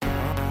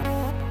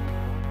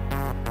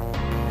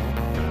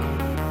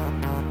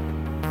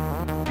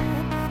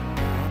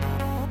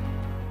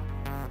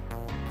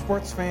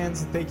sports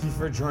fans? Thank you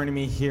for joining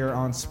me here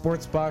on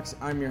Sports Bucks.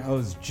 I'm your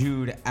host,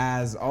 Jude,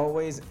 as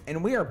always,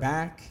 and we are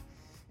back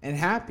and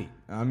happy.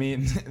 I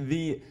mean,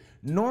 the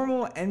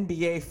normal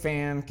NBA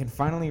fan can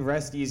finally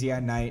rest easy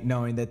at night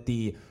knowing that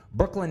the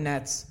Brooklyn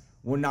Nets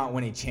will not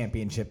win a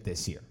championship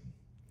this year.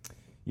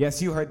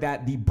 Yes, you heard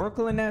that. The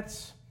Brooklyn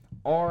Nets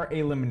are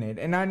eliminated.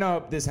 And I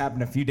know this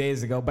happened a few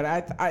days ago, but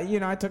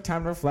I took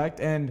time to reflect,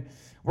 and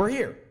we're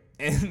here.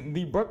 And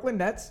the Brooklyn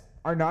Nets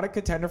are not a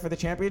contender for the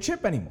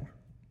championship anymore.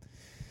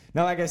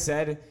 Now, like I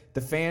said,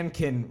 the fan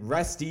can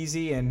rest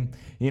easy and,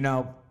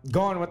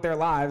 go on with their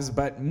lives,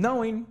 but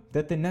knowing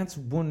that the Nets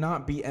will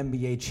not be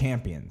NBA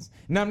champions.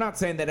 Now, I'm not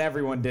saying that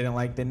everyone didn't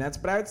like the Nets,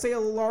 but I would say a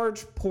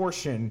large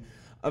portion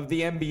of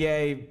the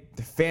NBA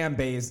fan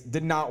base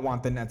did not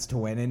want the Nets to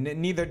win, and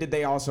neither did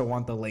they also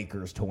want the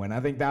Lakers to win. I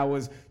think that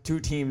was two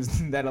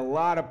teams that a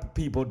lot of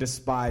people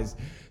despised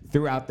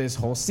throughout this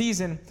whole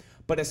season,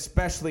 but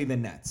especially the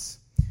Nets.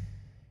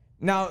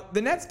 Now,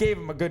 the Nets gave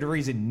them a good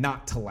reason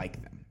not to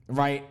like them.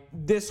 Right?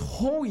 This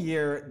whole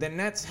year, the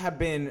Nets have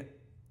been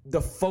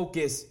the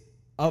focus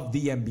of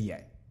the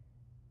NBA.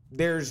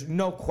 There's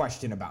no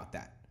question about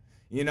that.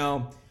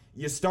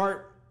 You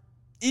start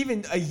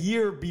even a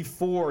year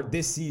before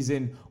this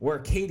season where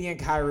KD and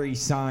Kyrie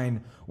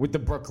signed with the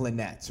Brooklyn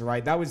Nets,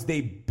 right? That was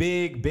the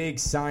big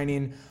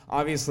signing.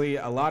 Obviously,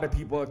 a lot of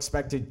people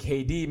expected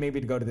KD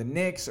maybe to go to the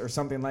Knicks or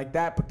something like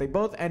that, but they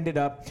both ended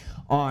up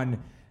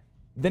on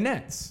the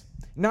Nets.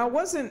 Now, it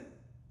wasn't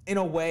in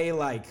a way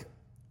like,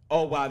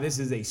 oh, wow, this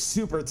is a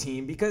super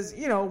team. Because,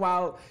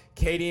 while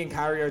KD and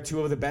Kyrie are two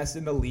of the best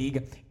in the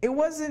league, it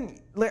wasn't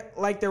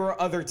like there were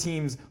other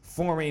teams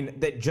forming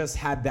that just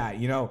had that.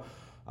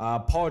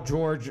 Paul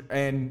George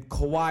and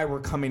Kawhi were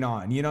coming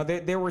on.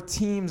 There were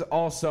teams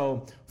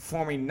also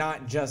forming,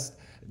 not just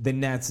the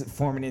Nets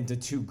forming into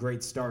two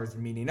great stars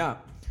meeting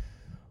up.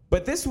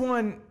 But this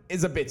one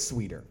is a bit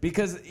sweeter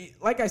because,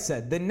 like I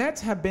said, the Nets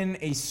have been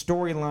a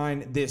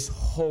storyline this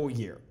whole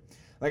year.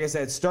 Like I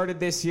said, it started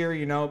this year,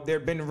 there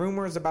have been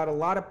rumors about a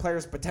lot of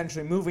players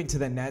potentially moving to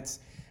the Nets,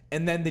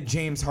 and then the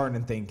James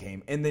Harden thing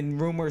came, and then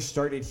rumors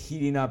started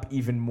heating up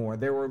even more.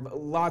 There were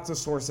lots of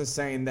sources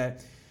saying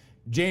that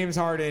James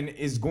Harden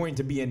is going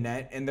to be a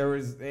Net, and there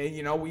was,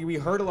 we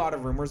heard a lot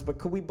of rumors, but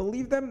could we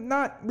believe them?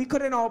 Not. We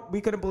couldn't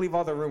believe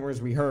all the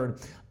rumors we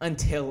heard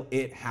until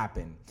it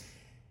happened.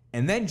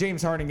 And then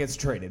James Harden gets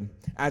traded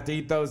after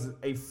he throws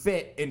a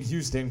fit in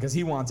Houston because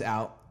he wants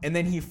out, and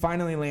then he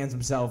finally lands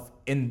himself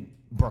in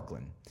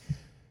Brooklyn.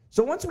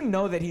 So once we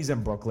know that he's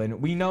in Brooklyn,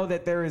 we know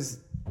that there is,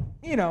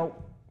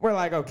 we're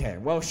like, okay,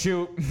 well,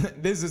 shoot,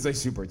 this is a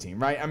super team,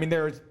 right? I mean,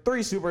 there are three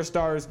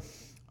superstars.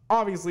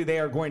 Obviously, they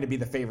are going to be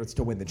the favorites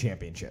to win the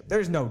championship.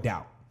 There's no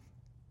doubt.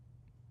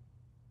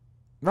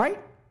 Right?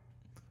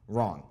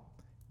 Wrong.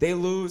 They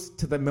lose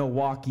to the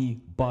Milwaukee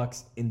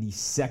Bucks in the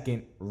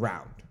second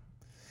round.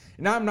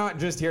 Now, I'm not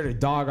just here to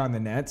dog on the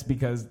Nets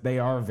because they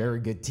are a very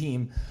good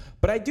team,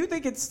 but I do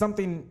think it's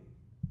something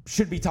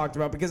should be talked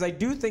about because I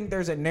do think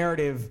there's a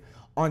narrative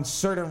on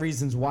certain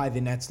reasons why the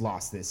Nets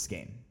lost this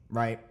game,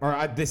 right?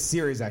 Or this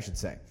series, I should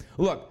say.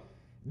 Look,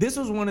 this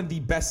was one of the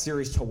best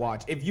series to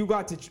watch. If you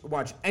got to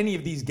watch any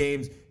of these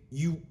games,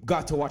 you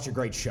got to watch a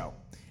great show.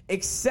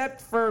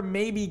 Except for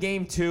maybe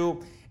Game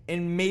 2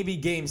 and maybe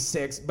Game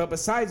 6. But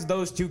besides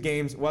those two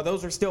games, well,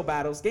 those are still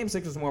battles. Game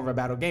 6 was more of a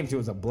battle. Game 2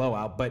 was a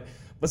blowout. But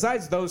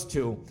besides those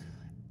two,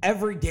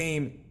 every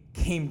game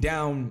came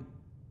down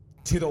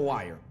to the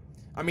wire.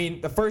 I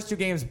mean, the first two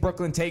games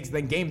Brooklyn takes,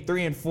 then Game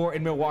 3 and 4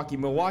 in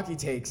Milwaukee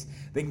takes,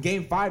 then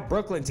Game 5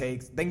 Brooklyn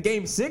takes, then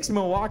Game 6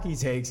 Milwaukee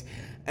takes,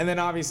 and then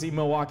obviously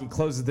Milwaukee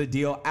closes the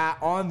deal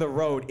on the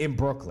road in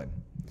Brooklyn.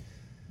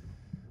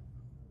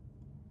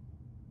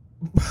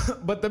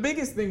 But the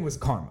biggest thing was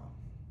karma.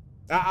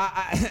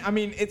 I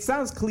mean, it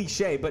sounds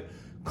cliche, but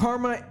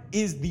karma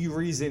is the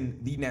reason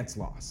the Nets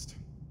lost.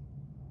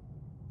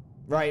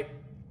 Right?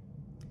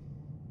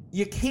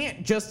 You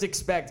can't just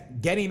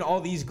expect getting all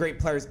these great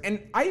players. And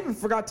I even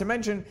forgot to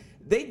mention,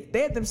 they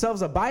had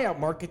themselves a buyout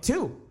market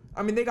too.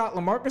 I mean, they got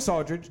LaMarcus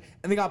Aldridge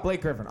and they got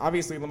Blake Griffin.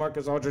 Obviously,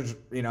 LaMarcus Aldridge,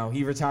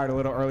 he retired a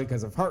little early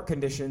because of heart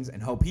conditions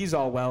and hope he's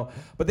all well.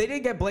 But they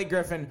did get Blake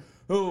Griffin,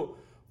 who,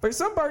 for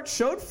some part,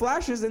 showed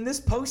flashes in this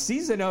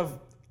postseason of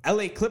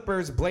LA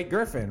Clippers Blake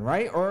Griffin,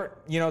 right? Or,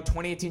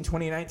 2018,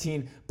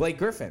 2019 Blake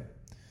Griffin,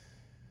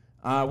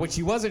 which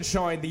he wasn't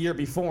showing the year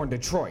before in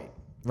Detroit,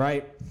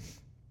 right?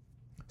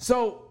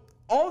 So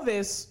all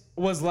this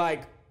was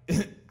like,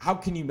 how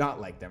can you not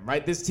like them,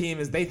 right? This team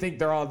they think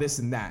they're all this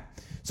and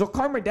that. So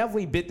karma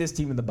definitely bit this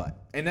team in the butt.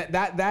 And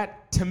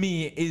that to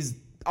me is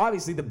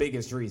obviously the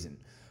biggest reason.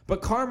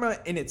 But karma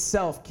in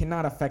itself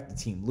cannot affect the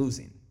team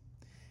losing.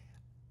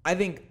 I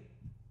think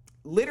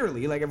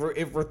literally, like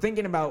if we're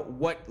thinking about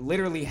what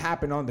literally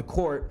happened on the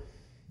court,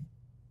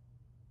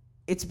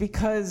 it's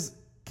because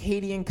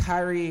KD and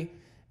Kyrie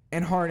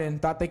and Harden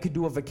thought they could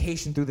do a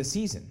vacation through the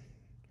season.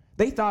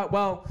 They thought,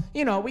 well,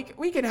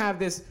 we can have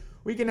this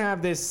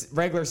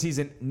regular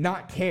season,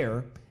 not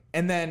care,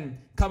 and then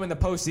come in the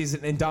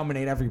postseason and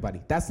dominate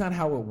everybody. That's not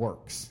how it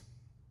works.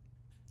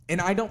 And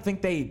I don't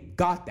think they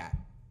got that.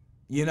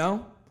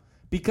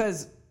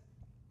 Because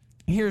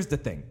here's the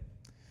thing.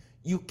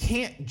 You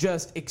can't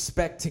just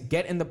expect to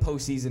get in the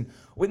postseason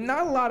with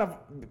not a lot of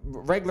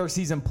regular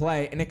season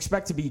play and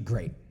expect to be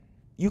great.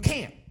 You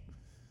can't.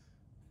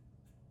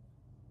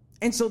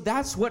 And so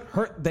that's what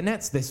hurt the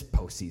Nets this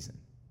postseason.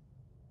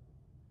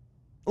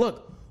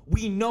 Look,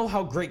 we know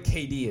how great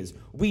KD is.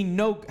 We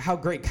know how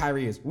great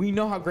Kyrie is. We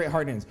know how great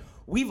Harden is.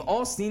 We've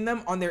all seen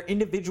them on their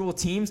individual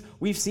teams.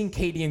 We've seen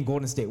KD in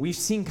Golden State. We've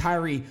seen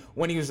Kyrie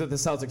when he was with the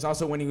Celtics,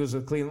 also when he was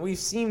with Cleveland. We've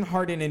seen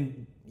Harden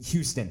in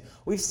Houston.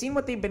 We've seen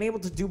what they've been able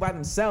to do by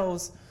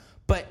themselves,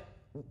 but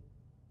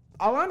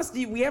all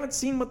honesty, we haven't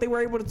seen what they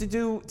were able to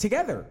do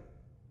together.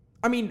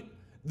 I mean,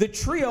 the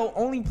trio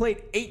only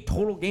played 8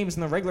 total games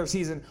in the regular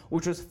season,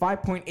 which was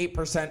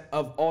 5.8%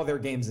 of all their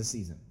games this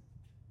season.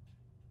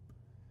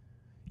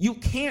 You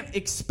can't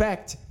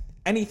expect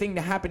anything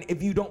to happen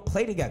if you don't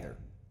play together.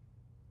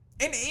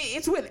 And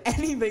it's with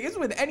anything. It's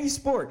with any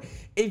sport.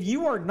 If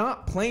you are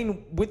not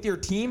playing with your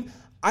team,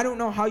 I don't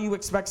know how you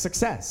expect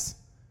success.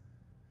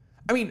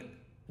 I mean,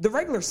 the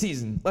regular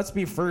season, let's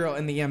be for real,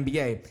 in the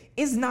NBA,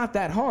 is not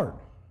that hard.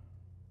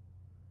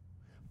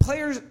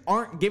 Players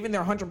aren't giving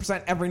their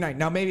 100% every night.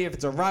 Now, maybe if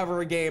it's a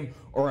rivalry game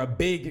or a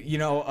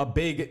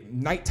big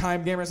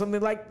nighttime game or something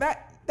like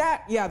that,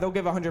 yeah, they'll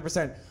give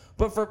 100%.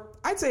 But for,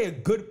 I'd say, a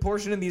good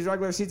portion of these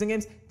regular season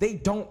games, they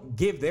don't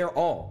give their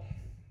all.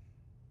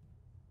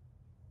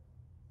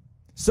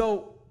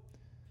 So,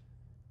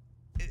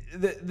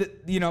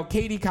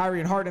 KD, Kyrie,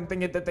 and Harden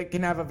thinking that they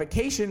can have a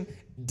vacation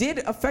did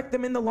affect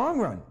them in the long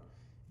run.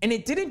 And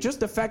it didn't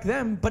just affect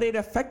them, but it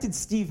affected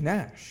Steve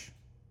Nash.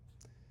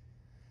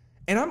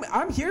 And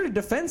I'm here to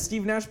defend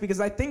Steve Nash because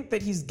I think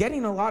that he's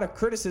getting a lot of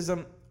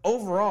criticism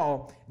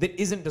overall that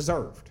isn't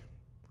deserved.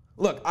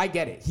 Look, I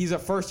get it. He's a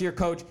first-year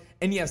coach,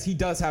 and yes, he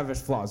does have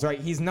his flaws, right?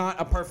 He's not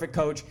a perfect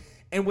coach.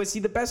 And was he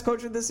the best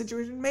coach in this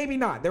situation? Maybe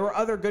not. There were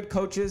other good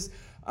coaches.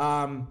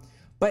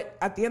 But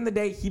at the end of the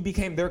day, he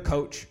became their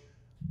coach.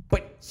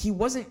 But he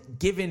wasn't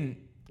given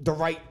the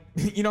right,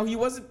 he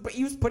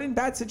was put in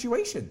bad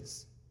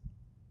situations.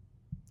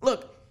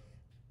 Look,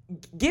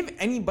 give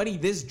anybody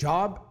this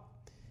job,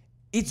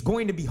 it's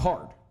going to be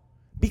hard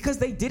because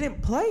they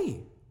didn't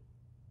play.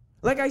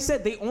 Like I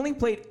said, they only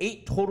played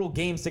 8 total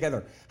games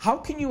together. How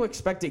can you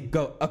expect a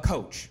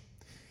coach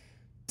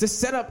to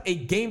set up a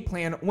game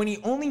plan when he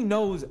only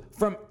knows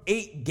from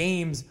 8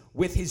 games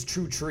with his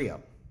true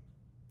trio?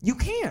 You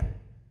can't.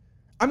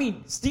 I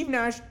mean, Steve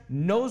Nash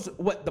knows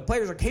what the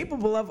players are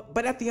capable of,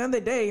 but at the end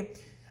of the day,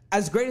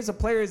 as great as a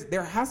player is,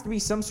 there has to be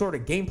some sort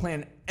of game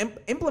plan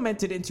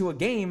implemented into a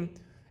game,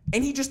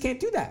 and he just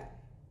can't do that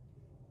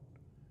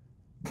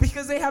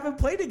because they haven't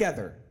played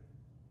together.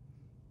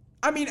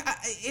 I mean,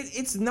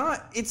 it's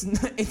not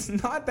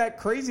that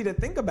crazy to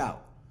think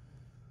about.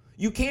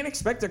 You can't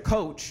expect a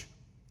coach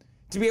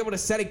to be able to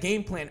set a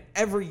game plan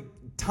every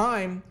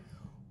time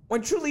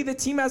when truly the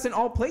team hasn't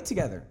all played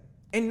together.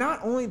 And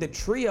not only the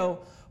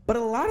trio, but a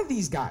lot of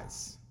these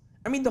guys.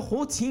 I mean, the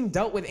whole team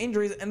dealt with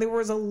injuries, and there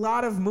was a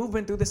lot of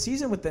movement through the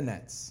season with the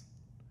Nets.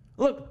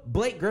 Look,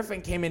 Blake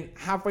Griffin came in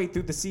halfway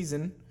through the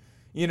season,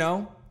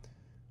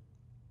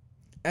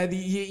 And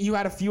you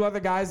had a few other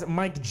guys.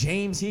 Mike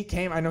James, he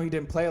came. I know he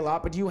didn't play a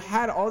lot, but you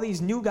had all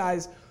these new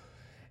guys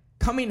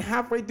coming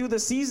halfway through the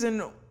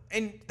season,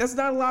 and that's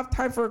not a lot of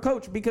time for a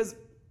coach because,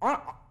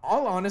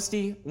 all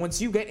honesty, once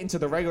you get into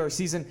the regular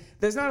season,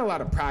 there's not a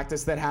lot of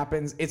practice that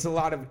happens. It's a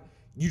lot of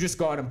you just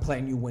go out and play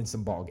and you win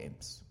some ball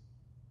games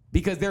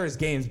because there is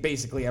games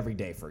basically every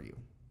day for you.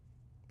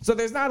 So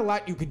there's not a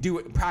lot you could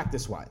do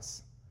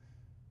practice-wise.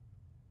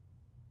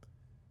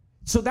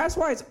 So that's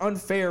why it's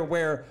unfair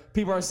where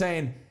people are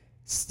saying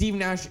Steve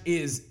Nash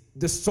is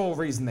the sole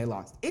reason they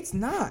lost. It's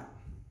not.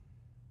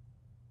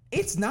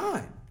 It's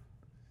not.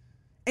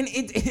 And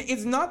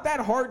it's not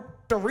that hard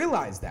to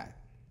realize that.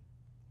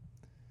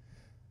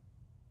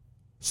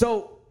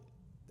 So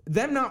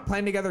them not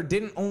playing together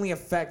didn't only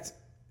affect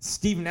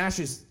Steve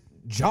Nash's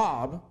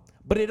job,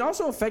 but it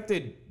also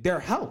affected their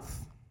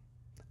health.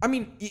 I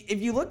mean,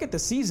 if you look at the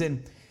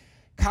season,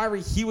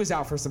 Kyrie, he was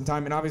out for some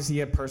time, and obviously he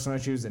had personal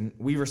issues, and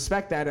we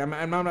respect that.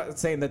 I'm not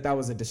saying that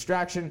was a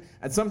distraction,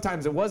 and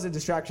sometimes it was a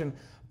distraction,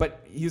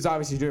 but he was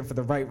obviously doing it for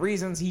the right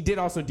reasons. He did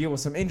also deal with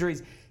some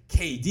injuries.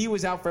 KD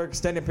was out for an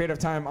extended period of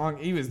time.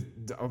 He was,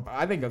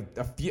 I think,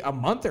 a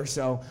month or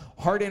so.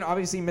 Harden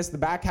obviously missed the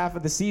back half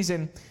of the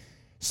season.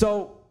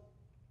 So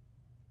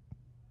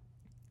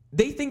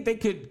they think they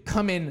could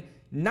come in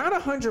not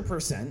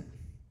 100%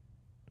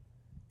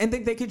 and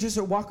think they could just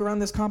walk around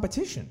this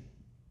competition.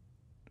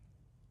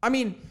 I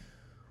mean,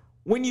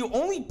 when you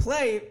don't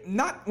play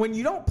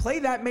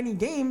that many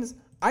games,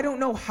 I don't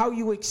know how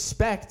you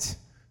expect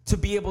to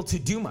be able to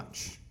do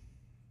much.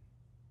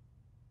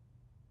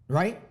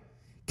 Right?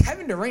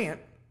 Kevin Durant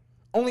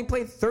only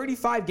played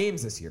 35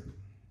 games this year.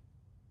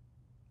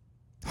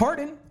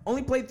 Harden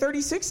only played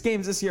 36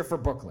 games this year for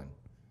Brooklyn.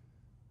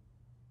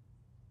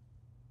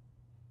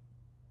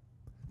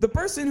 The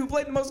person who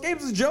played the most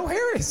games is Joe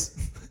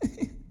Harris.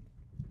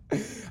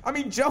 I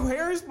mean, Joe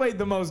Harris played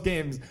the most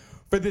games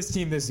for this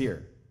team this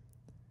year.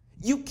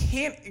 You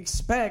can't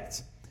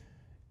expect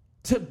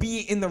to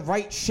be in the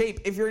right shape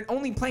if you're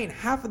only playing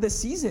half of the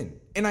season.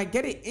 And I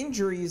get it,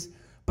 injuries,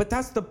 but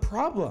that's the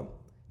problem.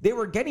 They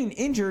were getting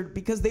injured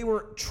because they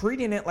were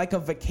treating it like a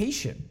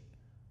vacation.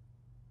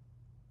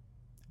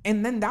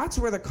 And then that's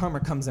where the karma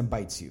comes and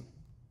bites you.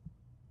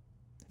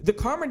 The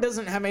karma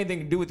doesn't have anything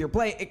to do with your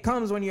play. It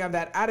comes when you have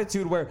that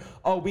attitude where,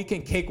 oh, we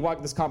can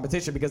cakewalk this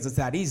competition because it's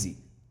that easy.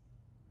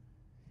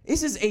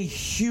 This is a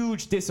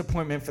huge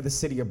disappointment for the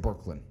city of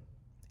Brooklyn.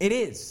 It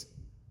is.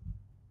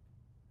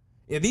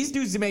 Yeah, these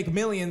dudes make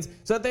millions,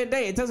 so at the end of the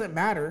day, it doesn't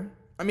matter.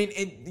 I mean,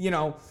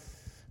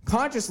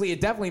 consciously,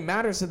 it definitely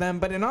matters to them,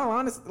 but in all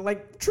honesty,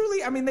 like,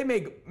 truly, I mean, they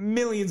make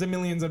millions and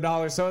millions of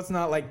dollars, so it's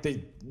not like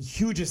the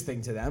hugest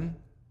thing to them.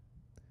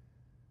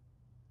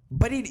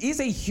 But it is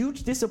a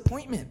huge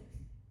disappointment.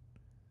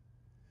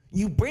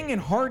 You bring in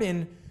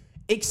Harden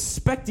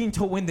expecting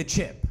to win the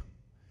chip.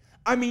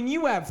 I mean,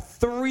 you have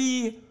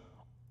 3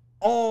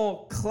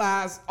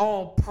 all-class,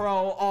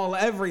 all-pro,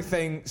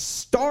 all-everything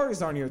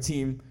stars on your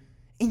team,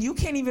 and you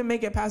can't even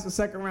make it past the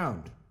second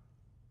round.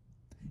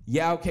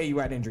 Yeah, okay, you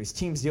had injuries.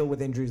 Teams deal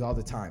with injuries all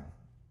the time.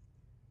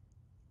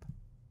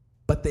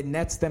 But the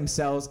Nets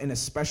themselves, and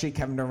especially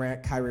Kevin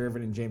Durant, Kyrie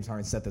Irving, and James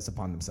Harden, set this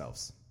upon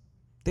themselves.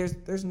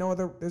 There's no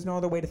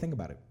other way to think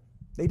about it.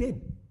 They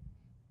did.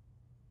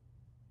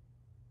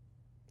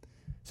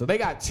 So they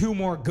got 2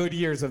 more good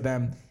years of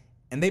them,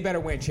 and they better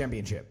win a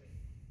championship.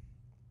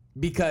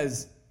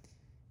 Because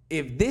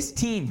if this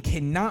team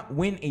cannot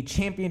win a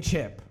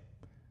championship,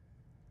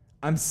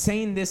 I'm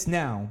saying this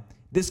now,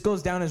 this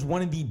goes down as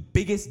one of the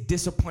biggest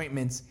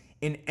disappointments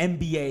in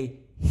NBA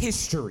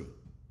history.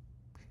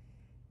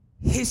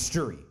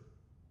 History.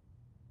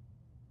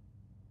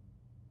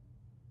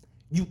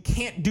 You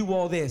can't do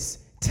all this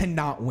to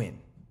not win.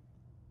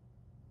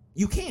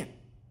 You can't.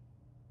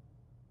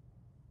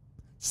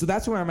 So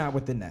that's where I'm at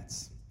with the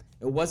Nets.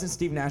 It wasn't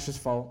Steve Nash's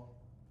fault.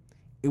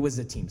 It was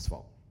the team's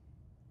fault.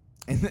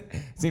 And it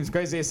seems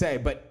crazy to say,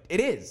 but it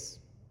is.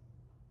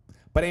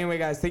 But anyway,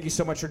 guys, thank you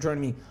so much for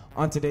joining me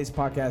on today's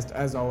podcast.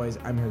 As always,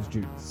 I'm your host,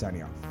 Jude,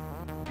 signing off.